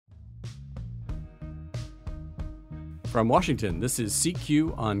From Washington, this is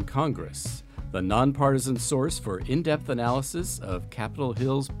CQ on Congress, the nonpartisan source for in-depth analysis of Capitol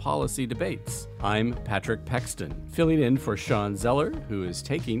Hill's policy debates. I'm Patrick Pexton, filling in for Sean Zeller, who is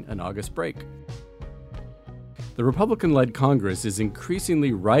taking an August break. The Republican-led Congress is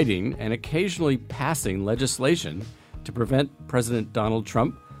increasingly writing and occasionally passing legislation to prevent President Donald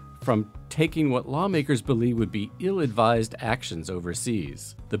Trump from taking what lawmakers believe would be ill-advised actions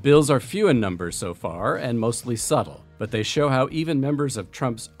overseas. The bills are few in number so far and mostly subtle, but they show how even members of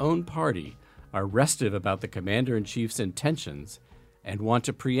Trump's own party are restive about the commander-in-chief's intentions and want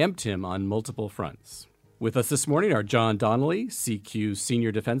to preempt him on multiple fronts. With us this morning are John Donnelly, CQ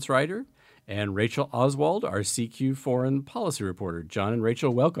senior defense writer, and Rachel Oswald, our CQ foreign policy reporter. John and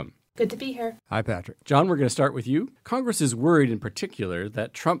Rachel, welcome. Good to be here. Hi, Patrick. John, we're going to start with you. Congress is worried in particular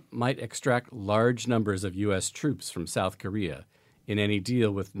that Trump might extract large numbers of U.S. troops from South Korea in any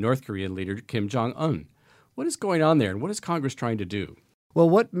deal with North Korean leader Kim Jong-un. What is going on there, and what is Congress trying to do? Well,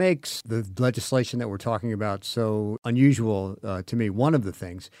 what makes the legislation that we're talking about so unusual to me, one of the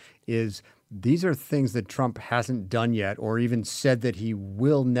things, is these are things that Trump hasn't done yet or even said that he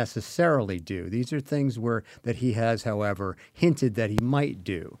will necessarily do. These are things that he has, however, hinted that he might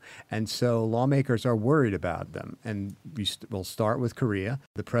do. And so lawmakers are worried about them. And we'll start with Korea.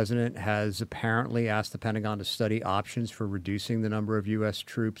 The president has apparently asked the Pentagon to study options for reducing the number of U.S.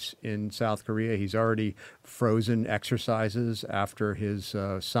 troops in South Korea. He's already frozen exercises after his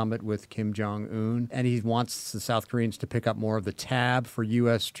summit with Kim Jong-un. And he wants the South Koreans to pick up more of the tab for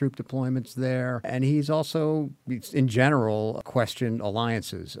U.S. troop deployments there. And he's also, in general, questioned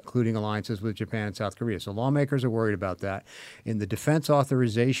alliances, including alliances with Japan and South Korea. So lawmakers are worried about that. In the defense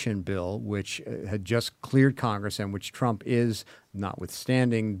authorization bill, which had just cleared Congress and which Trump is,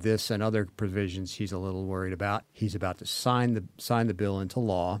 notwithstanding this and other provisions he's a little worried about, he's about to sign the bill into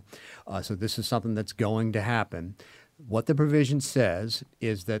law. So this is something that's going to happen. What the provision says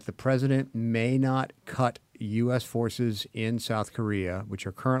is that the president may not cut U.S. forces in South Korea, which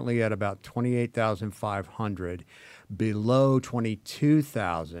are currently at about 28,500, below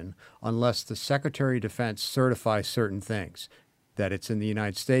 22,000, unless the Secretary of Defense certifies certain things, that it's in the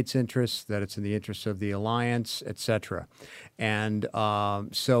United States' interests, that it's in the interests of the alliance, etc. And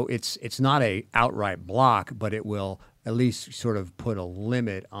so it's not a outright block, but it will at least sort of put a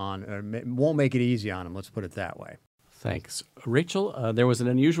limit on, it won't make it easy on him, let's put it that way. Thanks. Rachel, there was an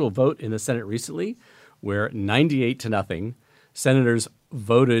unusual vote in the Senate recently where 98-0 senators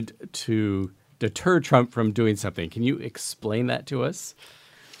voted to deter Trump from doing something. Can you explain that to us?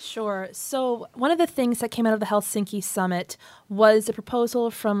 Sure. So one of the things that came out of the Helsinki summit was a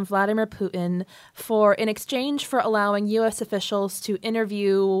proposal from Vladimir Putin in exchange for allowing U.S. officials to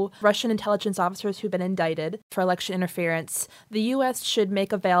interview Russian intelligence officers who've been indicted for election interference. The U.S. should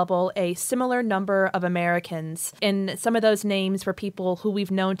make available a similar number of Americans. And some of those names were people who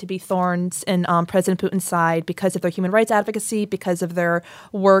we've known to be thorns in President Putin's side because of their human rights advocacy, because of their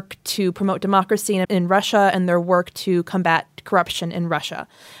work to promote democracy in Russia, and their work to combat corruption in Russia.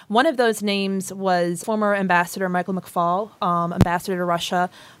 One of those names was former Ambassador Michael McFaul, ambassador to Russia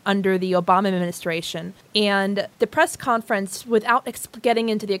under the Obama administration. And the press conference, without getting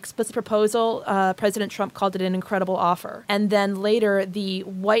into the explicit proposal, President Trump called it an incredible offer. And then later, the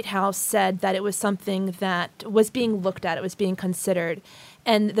White House said that it was something that was being looked at, it was being considered.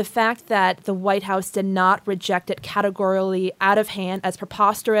 And the fact that the White House did not reject it categorically out of hand as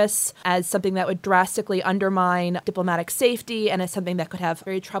preposterous, as something that would drastically undermine diplomatic safety, and as something that could have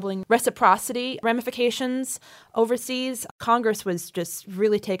very troubling reciprocity ramifications overseas, Congress was just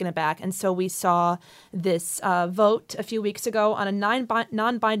really taken aback. And so we saw this vote a few weeks ago on a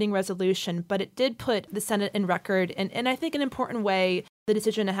non-binding resolution, but it did put the Senate in record, and I think an important way the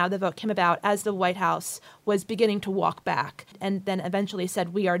decision and how the vote came about as the White House was beginning to walk back and then eventually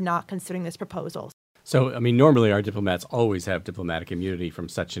said, we are not considering this proposal. So, I mean, normally our diplomats always have diplomatic immunity from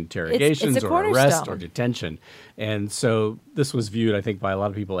such interrogations it's or arrest or detention. And so this was viewed, I think, by a lot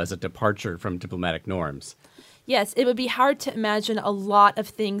of people as a departure from diplomatic norms. Yes, it would be hard to imagine a lot of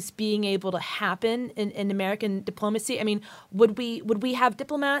things being able to happen in American diplomacy. I mean, would we have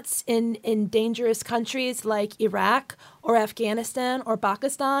diplomats in dangerous countries like Iraq or Afghanistan or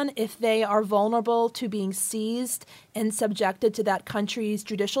Pakistan if they are vulnerable to being seized and subjected to that country's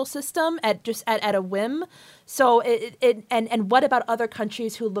judicial system at a whim? So and what about other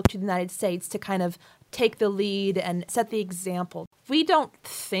countries who look to the United States to kind of take the lead and set the example? We don't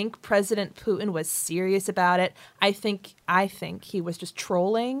think President Putin was serious about it. I think he was just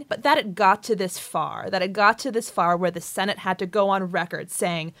trolling. But that it got to this far where the Senate had to go on record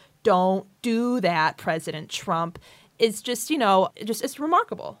saying, don't do that, President Trump, is just, it's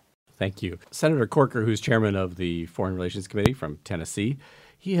remarkable. Thank you. Senator Corker, who's chairman of the Foreign Relations Committee from Tennessee,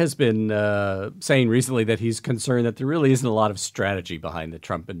 he has been saying recently that he's concerned that there really isn't a lot of strategy behind the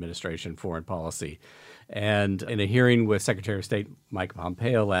Trump administration foreign policy. And in a hearing with Secretary of State Mike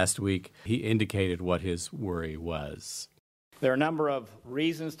Pompeo last week, he indicated what his worry was. There are a number of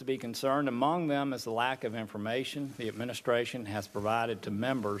reasons to be concerned. Among them is the lack of information the administration has provided to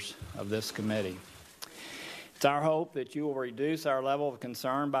members of this committee. It's our hope that you will reduce our level of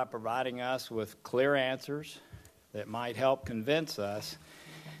concern by providing us with clear answers that might help convince us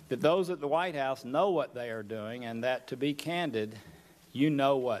that those at the White House know what they are doing and that, to be candid, you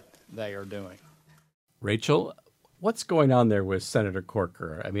know what they are doing. Rachel, what's going on there with Senator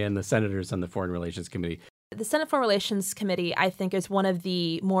Corker? I mean, the senators on the Foreign Relations Committee. The Senate Foreign Relations Committee, I think, is one of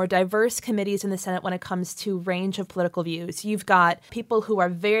the more diverse committees in the Senate when it comes to range of political views. You've got people who are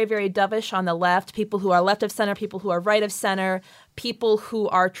very, very dovish on the left, people who are left of center, people who are right of center, people who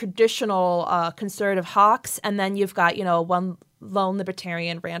are traditional conservative hawks, and then you've got, one lone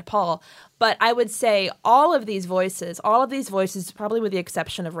libertarian, Rand Paul. But I would say all of these voices, probably with the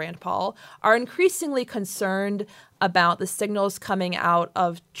exception of Rand Paul, are increasingly concerned about the signals coming out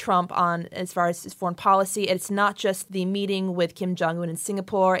of Trump on as far as his foreign policy. It's not just the meeting with Kim Jong-un in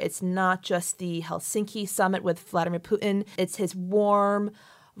Singapore. It's not just the Helsinki summit with Vladimir Putin. It's his warm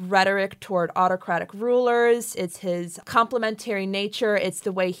rhetoric toward autocratic rulers. It's his complimentary nature. It's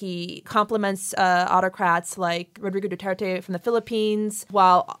the way he compliments autocrats like Rodrigo Duterte from the Philippines,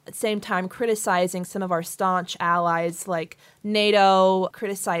 while at the same time criticizing some of our staunch allies like NATO,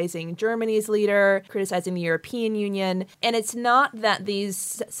 criticizing Germany's leader, criticizing the European Union. And it's not that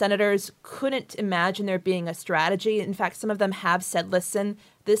these senators couldn't imagine there being a strategy. In fact, some of them have said, listen,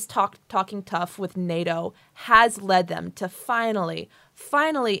 this talking tough with NATO has led them to finally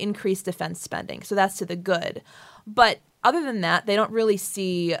increase defense spending. So that's to the good. But other than that, they don't really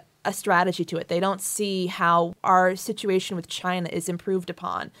see a strategy to it. They don't see how our situation with China is improved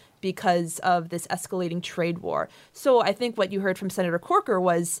upon because of this escalating trade war. So I think what you heard from Senator Corker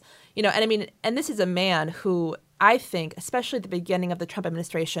was, and this is a man who I think, especially at the beginning of the Trump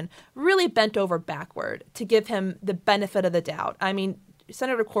administration, really bent over backward to give him the benefit of the doubt. I mean,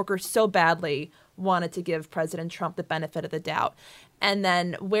 Senator Corker so badly wanted to give President Trump the benefit of the doubt. And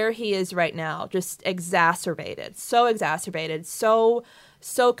then where he is right now, just exacerbated, so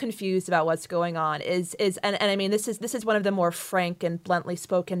confused about what's going on is I mean, this is one of the more frank and bluntly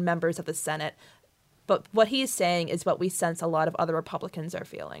spoken members of the Senate. But what he is saying is what we sense a lot of other Republicans are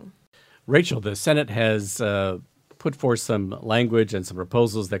feeling. Rachel, the Senate has put forth some language and some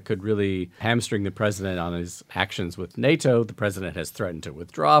proposals that could really hamstring the president on his actions with NATO. The president has threatened to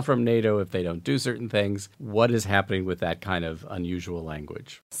withdraw from NATO if they don't do certain things. What is happening with that kind of unusual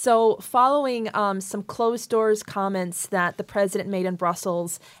language? So following some closed-doors comments that the president made in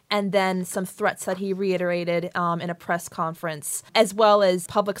Brussels and then some threats that he reiterated in a press conference, as well as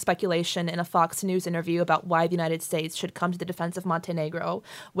public speculation in a Fox News interview about why the United States should come to the defense of Montenegro,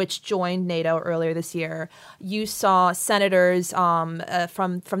 which joined NATO earlier this year, you saw senators from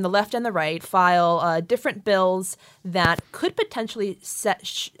the left and the right file different bills that could potentially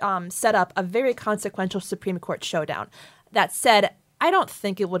set up a very consequential Supreme Court showdown. That said, I don't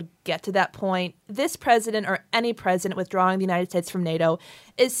think it would get to that point. This president or any president withdrawing the United States from NATO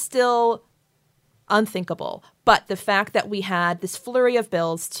is still unthinkable. But the fact that we had this flurry of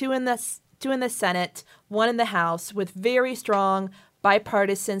bills, two in the Senate, one in the House, with very strong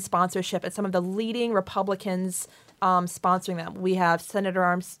bipartisan sponsorship and some of the leading Republicans sponsoring them. We have Senate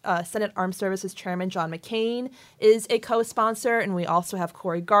Armed Services Chairman John McCain is a co-sponsor, and we also have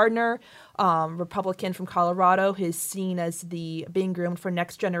Cory Gardner, Republican from Colorado, who is seen as being groomed for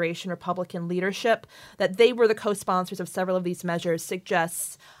next generation Republican leadership. That they were the co-sponsors of several of these measures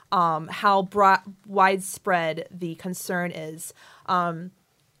suggests how widespread the concern is.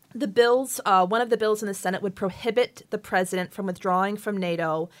 The bills, one of the bills in the Senate would prohibit the president from withdrawing from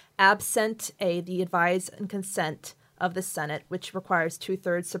NATO absent the advise and consent of the Senate, which requires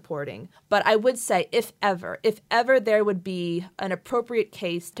 2/3 supporting. But I would say if ever there would be an appropriate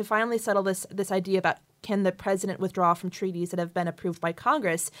case to finally settle this idea about can the president withdraw from treaties that have been approved by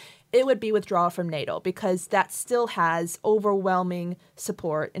Congress, it would be withdrawal from NATO, because that still has overwhelming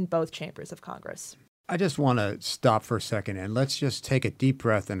support in both chambers of Congress. I just want to stop for a second and let's just take a deep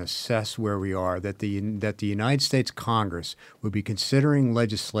breath and assess where we are, that the United States Congress would be considering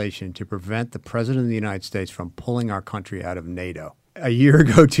legislation to prevent the President of the United States from pulling our country out of NATO. A year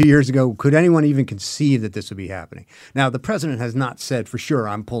ago, 2 years ago, could anyone even conceive that this would be happening? Now, the president has not said for sure,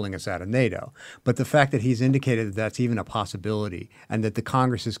 I'm pulling us out of NATO, but the fact that he's indicated that that's even a possibility and that the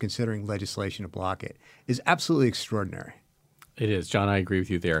Congress is considering legislation to block it is absolutely extraordinary. It is, John. I agree with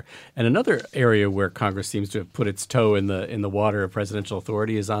you there. And another area where Congress seems to have put its toe in the water of presidential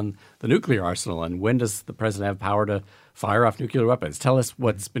authority is on the nuclear arsenal. And when does the president have power to fire off nuclear weapons? Tell us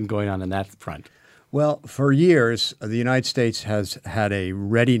what's been going on that front. Well, for years, the United States has had a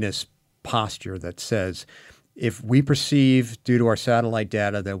readiness posture that says if we perceive due to our satellite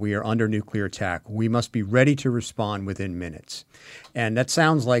data that we are under nuclear attack, we must be ready to respond within minutes. And that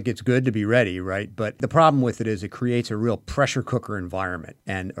sounds like it's good to be ready, right? But the problem with it is it creates a real pressure cooker environment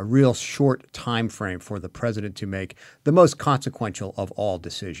and a real short time frame for the president to make the most consequential of all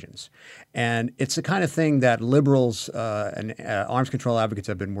decisions. And it's the kind of thing that liberals and arms control advocates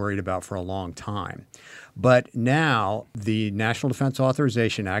have been worried about for a long time. But now the National Defense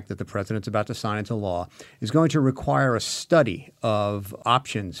Authorization Act that the president's about to sign into law is going to require a study of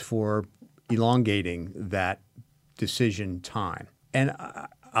options for elongating that decision time. And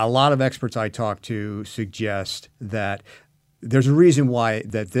a lot of experts I talk to suggest that there's a reason why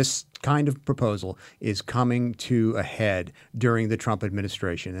that this kind of proposal is coming to a head during the Trump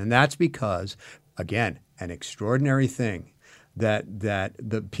administration. And that's because, again, an extraordinary thing that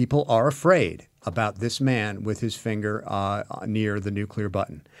the people are afraid about this man with his finger near the nuclear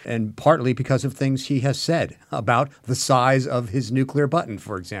button, and partly because of things he has said about the size of his nuclear button,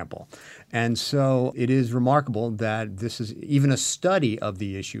 for example. And so it is remarkable that this is even a study of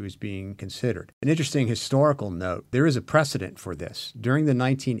the issue is being considered. An interesting historical note, there is a precedent for this. During the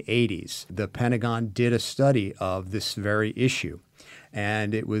 1980s, the Pentagon did a study of this very issue.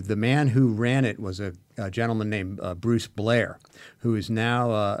 And it was the man who ran it was a gentleman named Bruce Blair, who is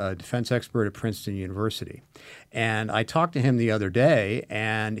now a defense expert at Princeton University. And I talked to him the other day,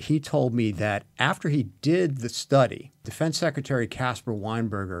 and he told me that after he did the study, Defense Secretary Caspar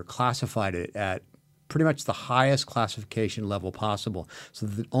Weinberger classified it at pretty much the highest classification level possible, so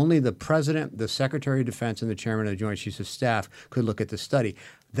that only the president, the Secretary of Defense, and the chairman of the Joint Chiefs of Staff could look at the study.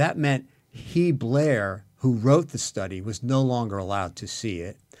 That meant Blair, who wrote the study, was no longer allowed to see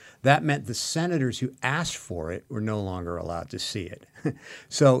it. That meant the senators who asked for it were no longer allowed to see it.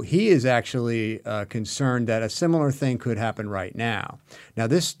 So he is actually concerned that a similar thing could happen right now. Now,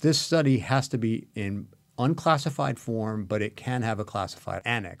 this study has to be in unclassified form, but it can have a classified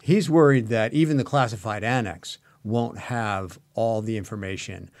annex. He's worried that even the classified annex won't have all the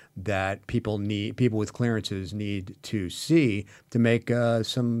information that people with clearances need to see to make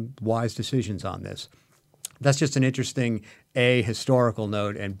some wise decisions on this. That's just an interesting, A, historical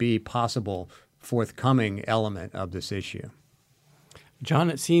note, and B, possible forthcoming element of this issue.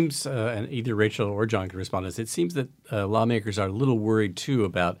 John, it seems, and either Rachel or John can respond to this, it seems that lawmakers are a little worried, too,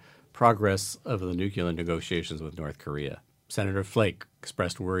 about progress of the nuclear negotiations with North Korea. Senator Flake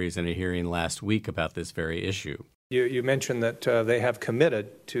expressed worries in a hearing last week about this very issue. You mentioned that they have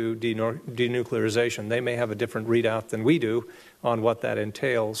committed to denuclearization. They may have a different readout than we do on what that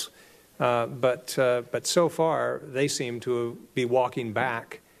entails. But so far, they seem to be walking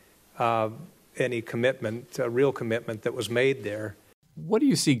back any commitment, real commitment that was made there. What do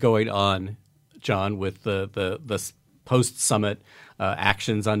you see going on, John, with the post-summit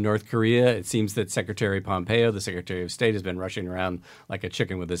actions on North Korea? It seems that Secretary Pompeo, the Secretary of State, has been rushing around like a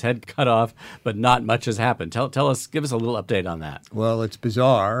chicken with his head cut off, but not much has happened. Tell us, give us a little update on that. Well, it's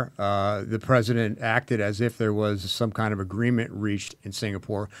bizarre. The president acted as if there was some kind of agreement reached in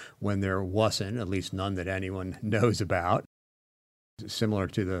Singapore when there wasn't, at least none that anyone knows about. Similar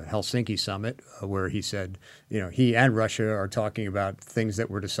to the Helsinki summit, where he said, he and Russia are talking about things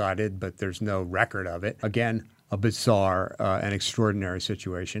that were decided, but there's no record of it. Again, a bizarre and extraordinary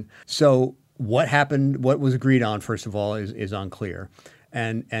situation. So what happened, what was agreed on, first of all, is unclear.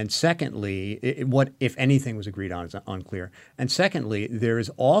 And secondly, what, if anything, was agreed on is unclear. And secondly, there is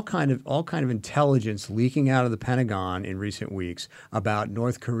all kind of intelligence leaking out of the Pentagon in recent weeks about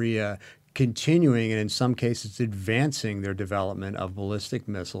North Korea continuing and in some cases advancing their development of ballistic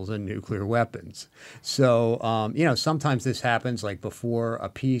missiles and nuclear weapons. So, sometimes this happens like before a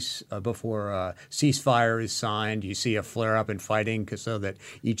ceasefire is signed, you see a flare-up in fighting so that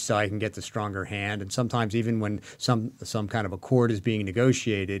each side can get the stronger hand. And sometimes even when some kind of accord is being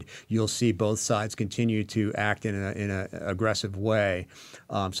negotiated, you'll see both sides continue to act in an aggressive way.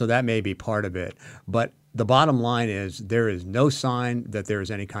 So that may be part of it. But the bottom line is there is no sign that there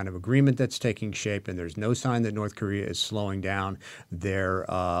is any kind of agreement that's taking shape, and there's no sign that North Korea is slowing down their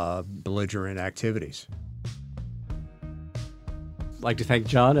belligerent activities. I'd like to thank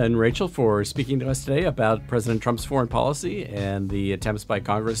John and Rachel for speaking to us today about President Trump's foreign policy and the attempts by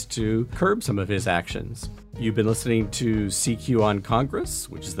Congress to curb some of his actions. You've been listening to CQ on Congress,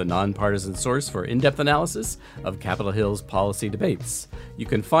 which is the nonpartisan source for in-depth analysis of Capitol Hill's policy debates. You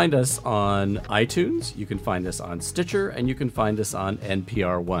can find us on iTunes, you can find us on Stitcher, and you can find us on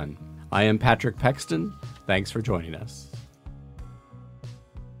NPR One. I am Patrick Pexton. Thanks for joining us.